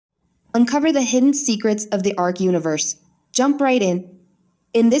Uncover the hidden secrets of the Ark universe. Jump right in.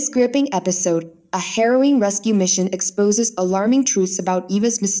 In this gripping episode, a harrowing rescue mission exposes alarming truths about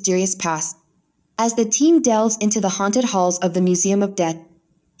Eva's mysterious past. As the team delves into the haunted halls of the Museum of Death,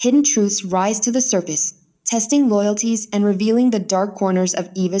 hidden truths rise to the surface, testing loyalties and revealing the dark corners of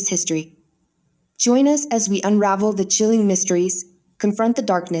Eva's history. Join us as we unravel the chilling mysteries, confront the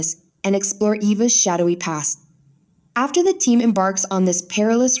darkness, and explore Eva's shadowy past. After the team embarks on this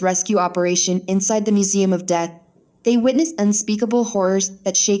perilous rescue operation inside the Museum of Death, they witness unspeakable horrors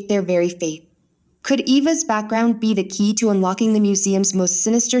that shake their very faith. Could Eva's background be the key to unlocking the museum's most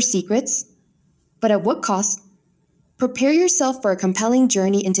sinister secrets? But at what cost? Prepare yourself for a compelling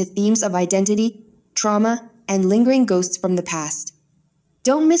journey into themes of identity, trauma, and lingering ghosts from the past.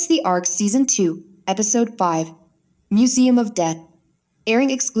 Don't miss the Ark Season 2, Episode 5, Museum of Death,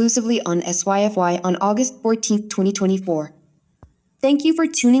 airing exclusively on SYFY on August 14, 2024. Thank you for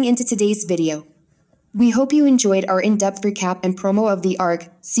tuning into today's video. We hope you enjoyed our in-depth recap and promo of the Ark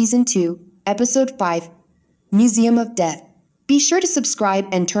Season 2, Episode 5, Museum of Death. Be sure to subscribe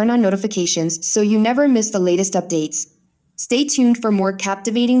and turn on notifications so you never miss the latest updates. Stay tuned for more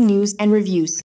captivating news and reviews.